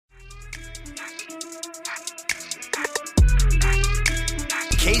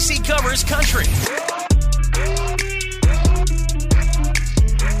Casey Covers Country.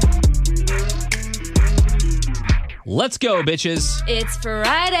 Let's go, bitches. It's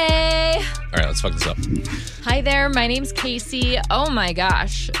Friday. All right, let's fuck this up. Hi there, my name's Casey. Oh my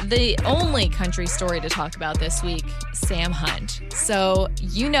gosh, the only country story to talk about this week, Sam Hunt. So,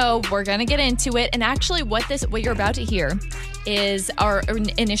 we're going to get into it. And actually, what you're about to hear is our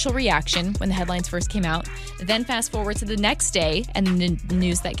initial reaction when the headlines first came out. Then fast forward to the next day and the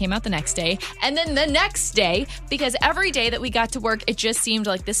news that came out the next day. And then the next day, because every day that we got to work, it just seemed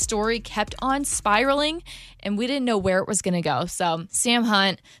like this story kept on spiraling and we didn't know where it was going to go. So Sam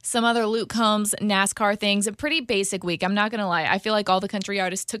Hunt, some other Luke Combs, NASCAR things, a pretty basic week. I'm not going to lie. I feel like all the country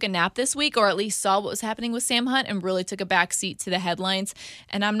artists took a nap this week, or at least saw what was happening with Sam Hunt and really took a back seat to the headlines.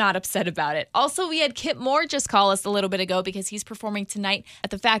 And I'm not upset about it. Also, we had Kip Moore just call us a little bit ago because he's performing tonight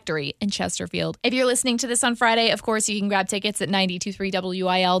at the Factory in Chesterfield. If you're listening to this on Friday, of course, you can grab tickets at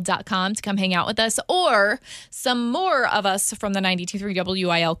 923wil.com to come hang out with us, or some more of us from the 923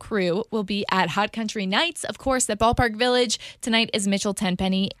 WIL crew will be at Hot Country Nights, of course, at Ballpark Village. Tonight is Mitchell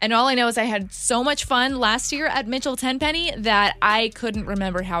Tenpenny. And all I know is I had so much fun last year at Mitchell Tenpenny that I couldn't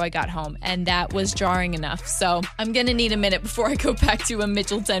remember how I got home, and that was jarring enough. So I'm going to need a minute before I go back to a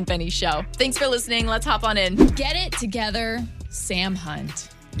Mitchell Tenpenny show. Thanks for listening. Let's hop on in. Get it together, Sam Hunt.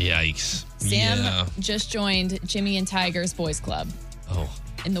 Yikes. Sam just joined Jimmy and Tiger's Boys Club. Oh.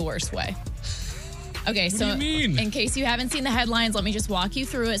 In the worst way. Okay, What so do you mean? In case you haven't seen the headlines, let me just walk you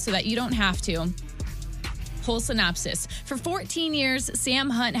through it so that you don't have to. Whole synopsis. For 14 years, Sam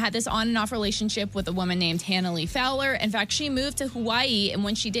Hunt had this on and off relationship with a woman named Hannah Lee Fowler. In fact, she moved to Hawaii, and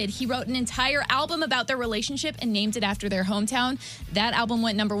when she did, he wrote an entire album about their relationship and named it after their hometown. That album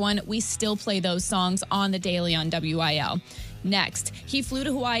went #1. We still play those songs on the daily on WIL. Next, he flew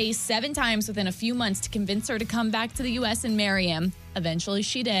to Hawaii 7 times within a few months to convince her to come back to the U.S. and marry him. Eventually,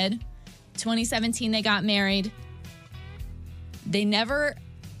 she did. 2017, they got married. They never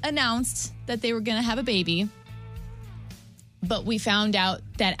announced that they were going to have a baby, but we found out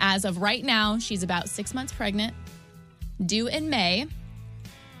that as of right now, she's about 6 months pregnant, due in May,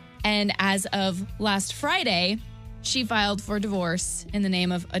 and as of last Friday, she filed for divorce in the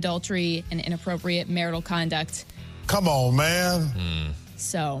name of adultery and inappropriate marital conduct. Come on, man.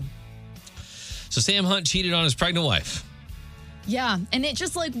 So Sam Hunt cheated on his pregnant wife. yeah, and it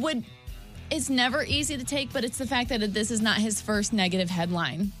just it's never easy to take, but it's the fact that this is not his first negative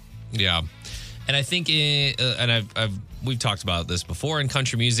headline. Yeah. And I think, we've talked about this before in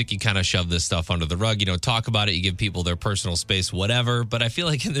country music, you kind of shove this stuff under the rug. You don't talk about it. You give people their personal space, whatever. But I feel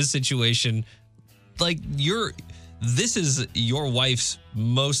like in this situation, this is your wife's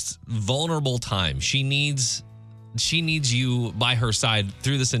most vulnerable time. She needs you by her side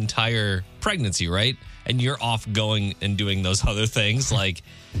through this entire pregnancy, right? And you're off going and doing those other things.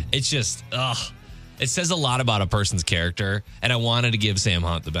 It's just, it says a lot about a person's character. And I wanted to give Sam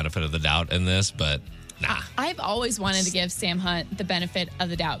Hunt the benefit of the doubt in this, but nah. I've always wanted to give Sam Hunt the benefit of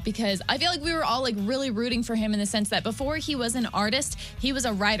the doubt because I feel like we were all really rooting for him in the sense that before he was an artist, he was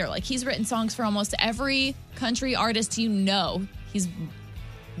a writer. He's written songs for almost every country artist He's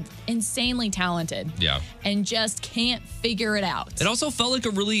insanely talented. Yeah. And just can't figure it out. It also felt like a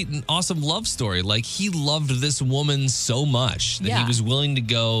really awesome love story. He loved this woman so much that he was willing to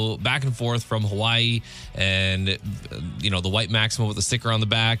go back and forth from Hawaii and, the white Maxima with the sticker on the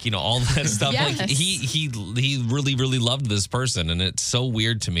back, all that stuff. Yes. He really, really loved this person. And it's so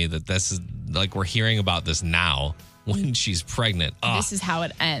weird to me that this is we're hearing about this now when she's pregnant. This is how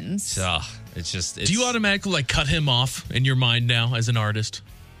it ends. Do you automatically cut him off in your mind now as an artist?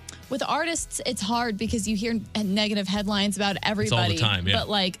 With artists, it's hard because you hear negative headlines about everybody. It's all the time, yeah.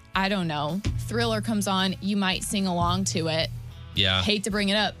 But I don't know. Thriller comes on, you might sing along to it. Yeah. Hate to bring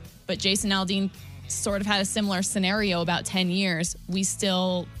it up, but Jason Aldean sort of had a similar scenario about 10 years. We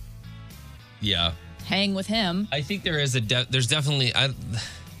still hang with him. I think there is there's definitely, I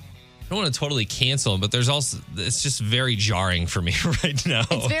don't want to totally cancel him, but it's just very jarring for me right now.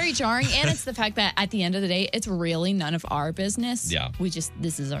 It's very jarring, and it's the fact that at the end of the day, it's really none of our business. Yeah.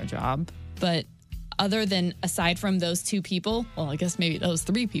 This is our job. But aside from those 2 people, well, I guess maybe those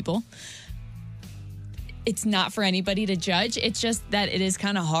 3 people, it's not for anybody to judge. It's just that it is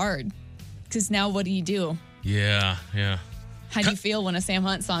kind of hard. Because now what do you do? Yeah. How do you feel when a Sam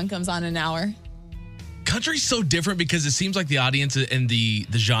Hunt song comes on in an hour? Country's so different because it seems like the audience and the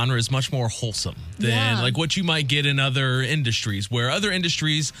genre is much more wholesome than what you might get in other industries, where other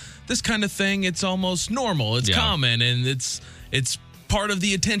industries, this kind of thing, it's almost normal. It's common and it's part of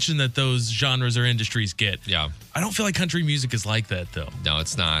the attention that those genres or industries get. Yeah. I don't feel like country music is like that, though. No,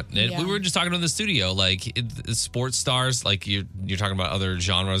 it's not. And we were just talking in the studio, like sports stars, like you're talking about other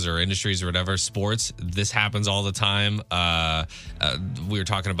genres or industries or whatever. Sports, this happens all the time. We were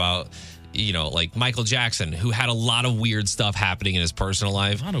talking about, like Michael Jackson, who had a lot of weird stuff happening in his personal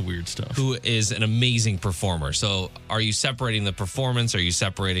life. A lot of weird stuff. Who is an amazing performer. So are you separating the performance? Are you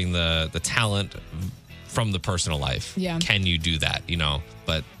separating the talent from the personal life? Yeah. Can you do that?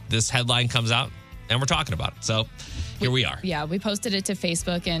 But this headline comes out and we're talking about it. So here we are. Yeah, we posted it to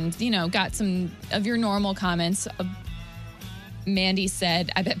Facebook and, got some of your normal comments. Mandy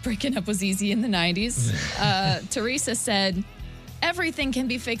said, I bet breaking up was easy in the 90s. Teresa said, everything can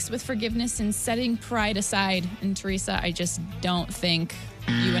be fixed with forgiveness and setting pride aside. And Teresa, I just don't think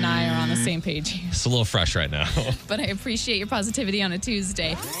you and I are on the same page. It's a little fresh right now. But I appreciate your positivity on a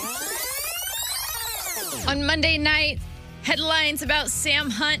Tuesday. On Monday night, headlines about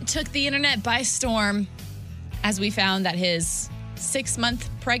Sam Hunt took the internet by storm as we found that his 6-month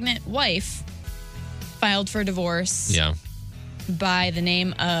pregnant wife filed for divorce by the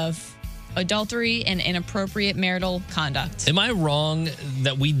name of adultery and inappropriate marital conduct. Am I wrong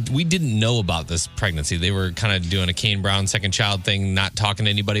that we didn't know about this pregnancy? They were kind of doing a Kane Brown second child thing, not talking to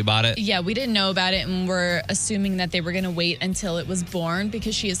anybody about it? Yeah, we didn't know about it, and we're assuming that they were going to wait until it was born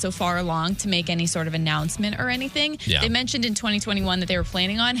because she is so far along to make any sort of announcement or anything. Yeah. They mentioned in 2021 that they were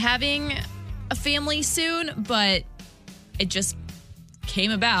planning on having a family soon, but it just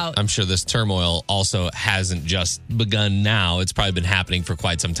came about. I'm sure this turmoil also hasn't just begun now. It's probably been happening for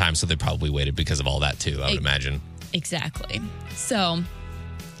quite some time, so they probably waited because of all that too, I would imagine. Exactly. So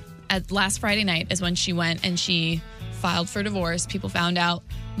last Friday night is when she went and she filed for divorce. People found out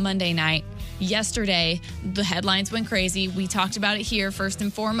Monday night. Yesterday, the headlines went crazy. We talked about it here first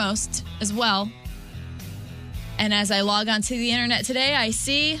and foremost as well. And as I log onto the internet today, I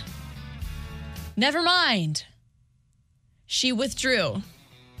see, never mind. She withdrew.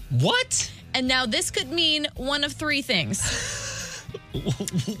 What? And now this could mean one of three things.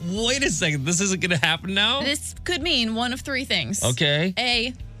 Wait a second. This isn't going to happen now? This could mean one of three things. Okay.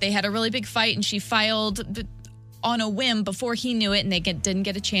 A, they had a really big fight and she filed on a whim before he knew it and they didn't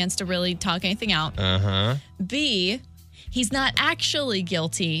get a chance to really talk anything out. Uh-huh. B, he's not actually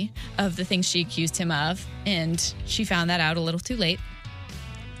guilty of the things she accused him of and she found that out a little too late.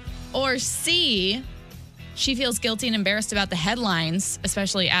 Or C, she feels guilty and embarrassed about the headlines,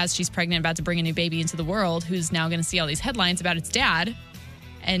 especially as she's pregnant, about to bring a new baby into the world, who's now going to see all these headlines about its dad.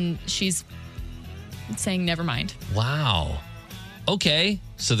 And she's saying, never mind. Wow. Okay.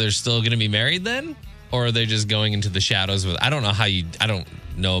 So they're still going to be married then? Or are they just going into the shadows with, I don't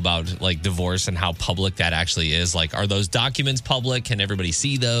know about like divorce and how public that actually is. Like, are those documents public? Can everybody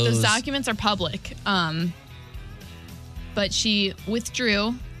see those? Those documents are public. But she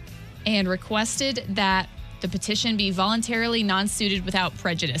withdrew and requested that the petition be voluntarily non-suited without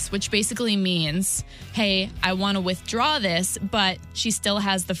prejudice, which basically means, hey, I want to withdraw this, but she still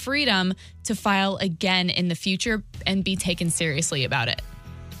has the freedom to file again in the future and be taken seriously about it.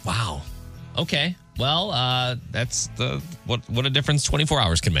 Wow. Okay. Well, that's what a difference 24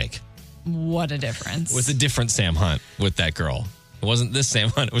 hours can make. What a difference. It was a different Sam Hunt with that girl. It wasn't this Sam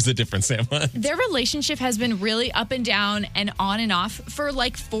Hunt. It was a different Sam Hunt. Their relationship has been really up and down and on and off for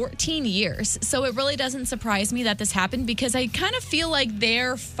like 14 years. So it really doesn't surprise me that this happened because I kind of feel like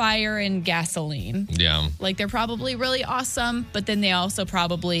they're fire and gasoline. Yeah. Like they're probably really awesome, but then they also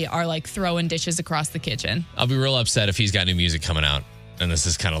probably are like throwing dishes across the kitchen. I'll be real upset if he's got new music coming out. And this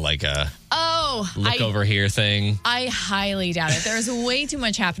is kind of like a look over here thing. I highly doubt it. There's way too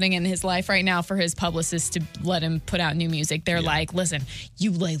much happening in his life right now for his publicist to let him put out new music. They're like, listen,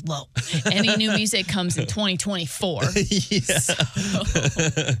 you lay low. Any new music comes in 2024. So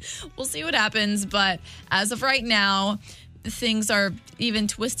we'll see what happens. But as of right now, things are even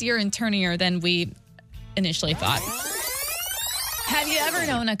twistier and turnier than we initially thought. Have you ever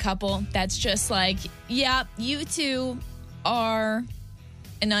known a couple that's just like, yeah, you two are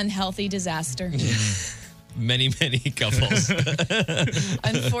an unhealthy disaster? Many couples.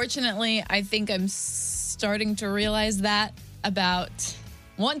 Unfortunately, I think I'm starting to realize that about,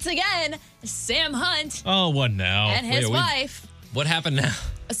 once again, Sam Hunt. Oh, what now? And his wife. What happened now?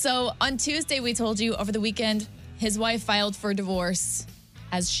 So on Tuesday, we told you over the weekend, his wife filed for divorce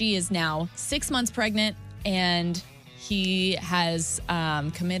as she is now 6 months pregnant and he has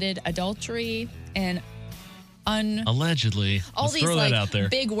committed adultery and allegedly. All Let's these throw that out there.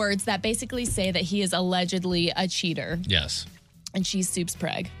 Big words that basically say that he is allegedly a cheater. Yes. And she's soups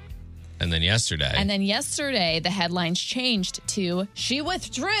preg. And then yesterday, the headlines changed to she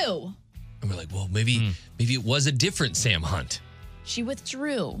withdrew. And we're like, well, maybe it was a different Sam Hunt. She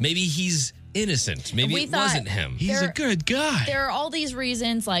withdrew. Maybe he's innocent. Maybe We it thought- wasn't him. He's a good guy. There are all these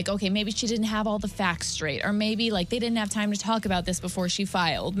reasons, like, okay, maybe she didn't have all the facts straight, or maybe, like, they didn't have time to talk about this before she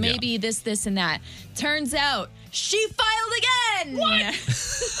filed. Maybe this, and that. Turns out, she filed again! What?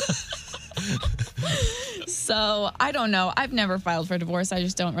 So, I don't know. I've never filed for divorce. I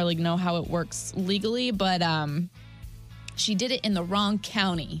just don't really know how it works legally, but she did it in the wrong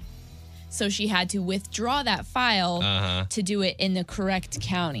county. So she had to withdraw that file to do it in the correct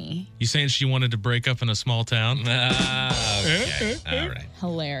county. You saying she wanted to break up in a small town? Okay. All right.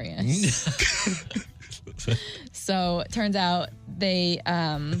 Hilarious. So it turns out they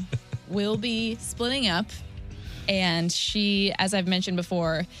will be splitting up. And she, as I've mentioned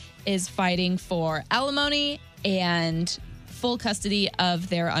before, is fighting for alimony and full custody of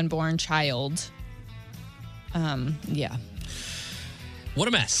their unborn child. Yeah. What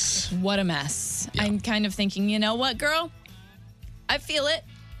a mess. What a mess. Yeah. I'm kind of thinking, you know what, girl? I feel it.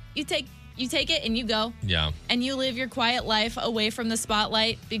 You take it and you go. Yeah. And you live your quiet life away from the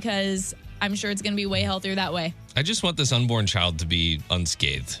spotlight, because I'm sure it's going to be way healthier that way. I just want this unborn child to be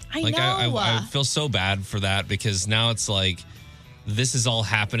unscathed. I like, know. I feel so bad for that, because now it's like this is all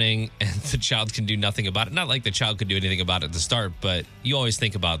happening and the child can do nothing about it. Not like the child could do anything about it to start, but you always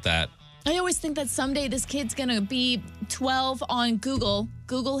think about that. I always think that someday this kid's going to be 12 on Google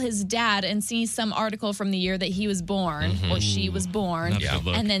his dad, and see some article from the year that he was born or she was born, Not a good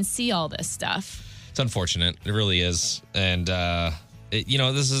look. and then see all this stuff. It's unfortunate. It really is. And,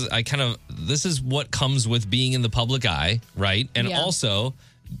 this is what comes with being in the public eye, right? And Yeah. also,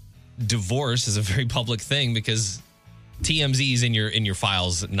 divorce is a very public thing, because TMZ's in your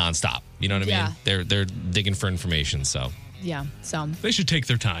files nonstop. You know what I mean? Yeah. They're digging for information. So, Yeah, so They should take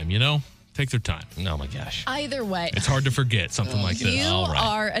their time, Take their time. oh my gosh. either way, It's hard to forget something like this. you All right.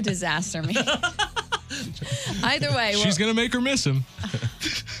 are a disaster, man. Either way, She's going to make her miss him.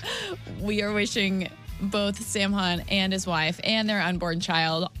 we are wishing both Sam Hunt and his wife and their unborn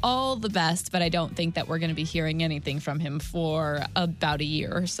child all the best, but I don't think that we're going to be hearing anything from him for about a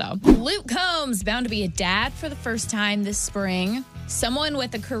year or so. Luke Combs, bound to be a dad for the first time this spring. Someone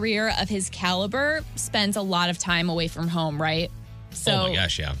with a career of his caliber spends a lot of time away from home, right? So Oh my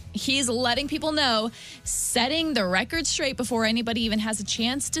gosh, yeah. he's letting people know, setting the record straight before anybody even has a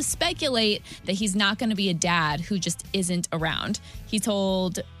chance to speculate, that he's not going to be a dad who just isn't around. He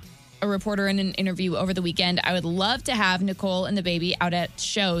told a reporter in an interview over the weekend, I would love to have Nicole and the baby out at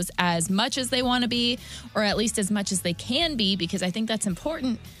shows as much as they want to be, or at least as much as they can be, because I think that's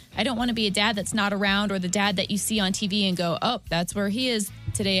important. I don't want to be a dad that's not around, or the dad that you see on TV and go, oh, that's where he is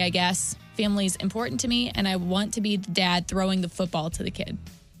today, I guess. Family's important to me, and I want to be the dad throwing the football to the kid.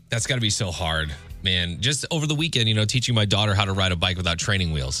 That's got to be so hard, man. Just over the weekend, teaching my daughter how to ride a bike without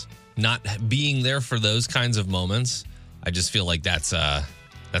training wheels. Not being there for those kinds of moments, I just feel like that's got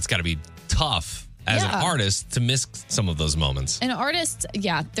to be tough as an artist to miss some of those moments. And artists,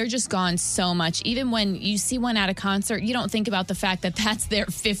 they're just gone so much. Even when you see one at a concert, you don't think about the fact that that's their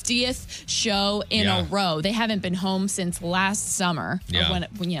 50th show in a row. They haven't been home since last summer,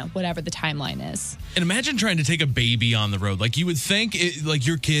 or whatever the timeline is. And imagine trying to take a baby on the road. Like, you would think, like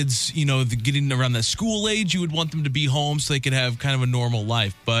your kids, getting around that school age, you would want them to be home so they could have kind of a normal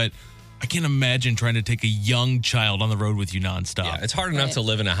life. But I can't imagine trying to take a young child on the road with you nonstop. Yeah, it's hard enough to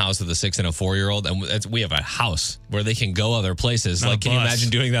live in a house with a 6 and a 4-year-old, and we have a house where they can go other places. Not Like, a can you bus. imagine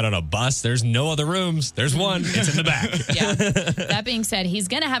doing that on a bus? There's no other rooms. There's one. It's in the back. Yeah. That being said, he's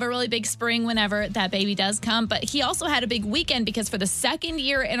going to have a really big spring whenever that baby does come. But he also had a big weekend, because for the second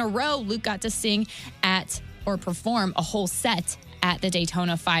year in a row, Luke got to sing or perform a whole set at the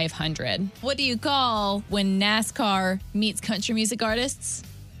Daytona 500. What do you call when NASCAR meets country music artists?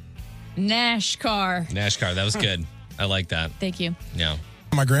 NASCAR. NASCAR, that was good. I like that. Thank you. Yeah.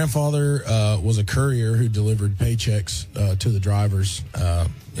 My grandfather was a courier who delivered paychecks to the drivers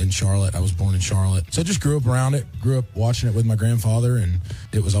in Charlotte. I was born in Charlotte. So I just grew up around it, grew up watching it with my grandfather, and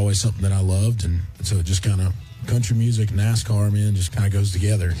it was always something that I loved. And so it just kind of, country music, NASCAR, man, just kind of goes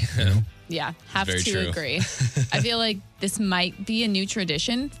together, Yeah, have Very to true. agree. I feel like this might be a new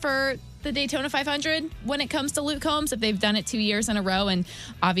tradition for the Daytona 500 when it comes to Luke Combs, if they've done it 2 years in a row, and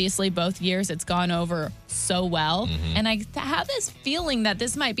obviously both years it's gone over so well. And I have this feeling that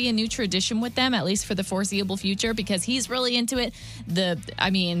this might be a new tradition with them, at least for the foreseeable future, because he's really into it.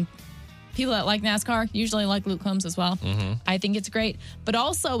 People that like NASCAR usually like Luke Combs as well. I think it's great. But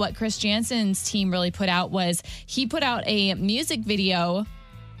also what Chris Jansen's team really put out was he put out a music video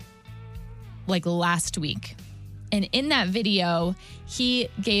like last week. And in that video, he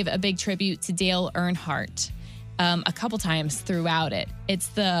gave a big tribute to Dale Earnhardt a couple times throughout it. It's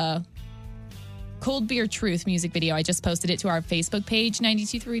the Cold Beer Truth music video. I just posted it to our Facebook page,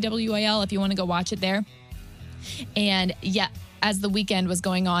 92.3 WIL, if you want to go watch it there. And yeah, as the weekend was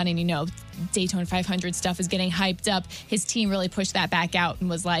going on and, Daytona 500 stuff is getting hyped up, his team really pushed that back out and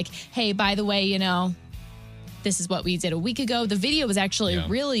was like, hey, by the way, this is what we did a week ago. The video was actually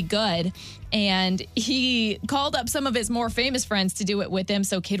really good. And he called up some of his more famous friends to do it with him.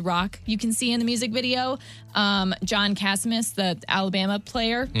 So Kid Rock, you can see in the music video. John Cassimus, the Alabama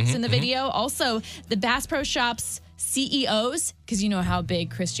player, is in the video. Also, the Bass Pro Shops CEOs, because you know how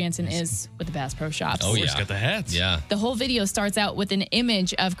big Chris Jansen is with the Bass Pro Shops. Oh, yeah. He's got the hats. Yeah. The whole video starts out with an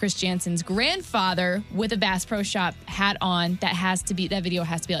image of Chris Jansen's grandfather with a Bass Pro Shop hat on. That video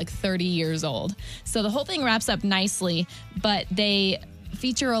has to be like 30 years old. So the whole thing wraps up nicely, but they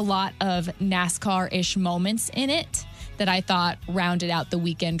feature a lot of NASCAR-ish moments in it that I thought rounded out the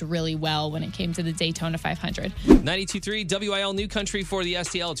weekend really well when it came to the Daytona 500. 92.3 WIL New Country for the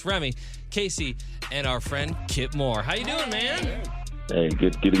STL. It's Remy, Casey, and our friend Kip Moore. How you doing, man? Hey,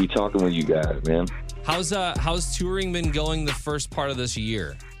 good to be talking with you guys, man. How's touring been going the first part of this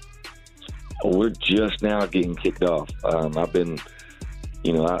year? We're just now getting kicked off. I've been,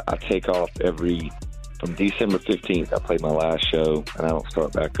 I take off from December 15th, I play my last show, and I don't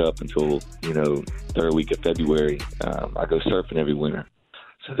start back up until, third week of February. I go surfing every winter.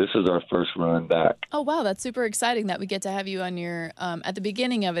 So this is our first run back. Oh, wow. That's super exciting that we get to have you on your, at the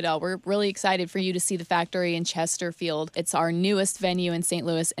beginning of it all. We're really excited for you to see the factory in Chesterfield. It's our newest venue in St.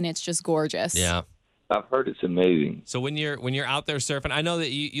 Louis, and it's just gorgeous. Yeah. I've heard it's amazing. So when you're out there surfing, I know that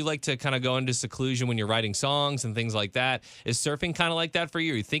you like to kind of go into seclusion when you're writing songs and things like that. Is surfing kind of like that for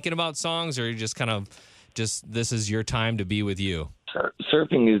you? Are you thinking about songs, or are you just kind of this is your time to be with you?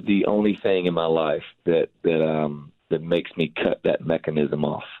 Surfing is the only thing in my life that makes me cut that mechanism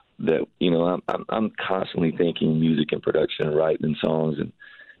off. That I'm constantly thinking music and production and writing songs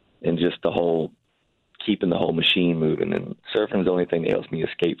and just keeping the whole machine moving. And surfing is the only thing that helps me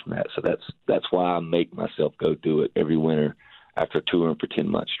escape from that. So that's why I make myself go do it every winter after touring for 10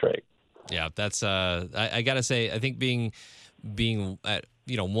 months straight. Yeah, that's I gotta say, I think being at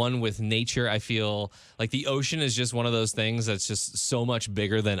one with nature, I feel like the ocean is just one of those things that's just so much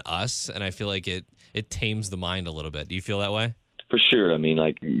bigger than us, and I feel like it tames the mind a little bit. Do you feel that way? For sure. I mean,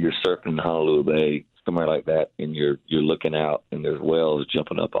 like you're surfing in Honolulu Bay, somewhere like that, and you're looking out, and there's whales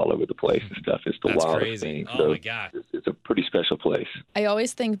jumping up all over the place and stuff. It's the wildest crazy thing. Oh, so my God. It's a pretty special place. I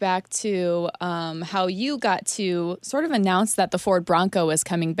always think back to how you got to sort of announce that the Ford Bronco was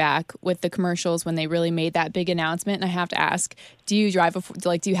coming back with the commercials when they really made that big announcement. And I have to ask, do you have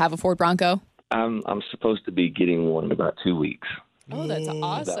a Ford Bronco? I'm supposed to be getting one in about 2 weeks. Oh, that's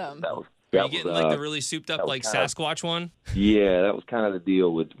awesome. Are you getting like the really souped up like Sasquatch one? Yeah, that was kind of the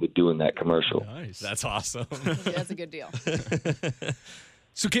deal with doing that commercial. Nice. That's awesome. That's a good deal.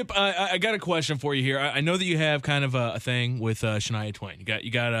 So, Kip, I got a question for you here. I know that you have kind of a thing with Shania Twain.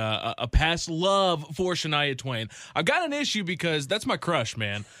 You got a past love for Shania Twain. I've got an issue because that's my crush,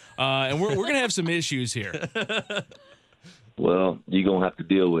 man, and we're gonna have some issues here. Well, you're going to have to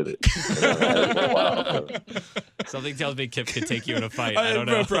deal with it. Something tells me Kip could take you in a fight. I don't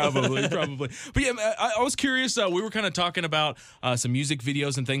know. Probably. But yeah, I was curious. We were kind of talking about some music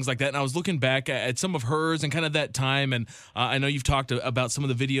videos and things like that, and I was looking back at some of hers and kind of that time, and I know you've talked about some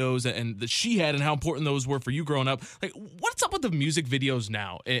of the videos and that she had and how important those were for you growing up. Like, what's up with the music videos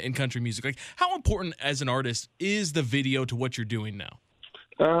now in country music? Like, how important as an artist is the video to what you're doing now?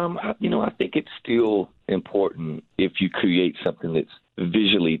 I think it's still important if you create something that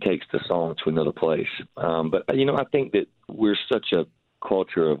visually takes the song to another place. But I think that we're such a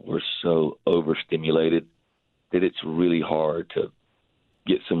culture we're so overstimulated that it's really hard to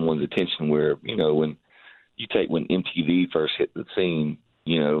get someone's attention where, when MTV first hit the scene,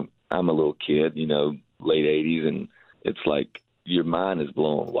 I'm a little kid, late 80s, and it's like your mind is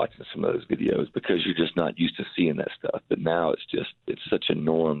blown watching some of those videos because you're just not used to seeing that stuff. But now it's such a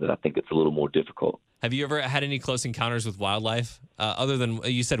norm that I think it's a little more difficult. Have you ever had any close encounters with wildlife? Other than,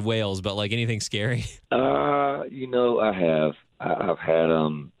 you said whales, but like anything scary? I have. I've had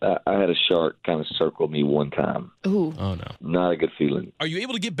I had a shark kind of circle me one time. Ooh. Oh, no. Not a good feeling. Are you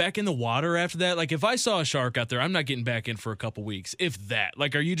able to get back in the water after that? Like, if I saw a shark out there, I'm not getting back in for a couple weeks, if that.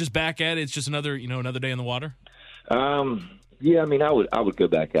 Like, are you just back at it? It's just another day in the water? Yeah, I mean, I would go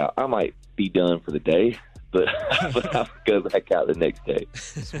back out. I might be done for the day, but I'll go back out the next day.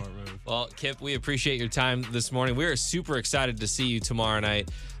 Smart move. Well, Kip, we appreciate your time this morning. We are super excited to see you tomorrow night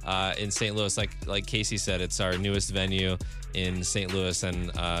in St. Louis. Like Casey said, it's our newest venue in St. Louis, and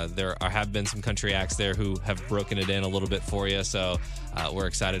there have been some country acts there who have broken it in a little bit for you. So we're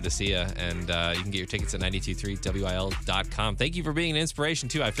excited to see you, and you can get your tickets at 923wil.com. Thank you for being an inspiration,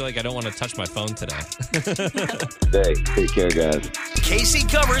 too. I feel like I don't want to touch my phone today. Hey, take care, guys. Casey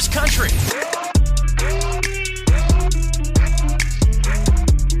covers country.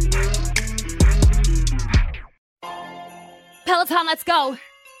 Peloton, let's go.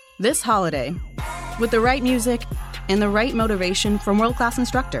 This holiday, with the right music and the right motivation from world-class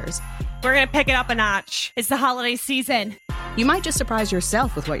instructors, We're going to pick it up a notch. It's the holiday season. you might just surprise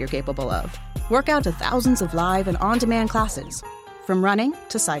yourself with what you're capable of. Work out to thousands of live and on-demand classes, from running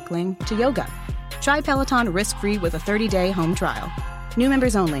to cycling to yoga. Try Peloton risk-free with a 30-day home trial. New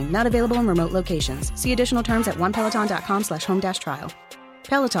members only, not available in remote locations. See additional terms at onepeloton.com/home-trial.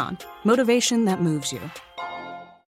 Peloton, motivation that moves you.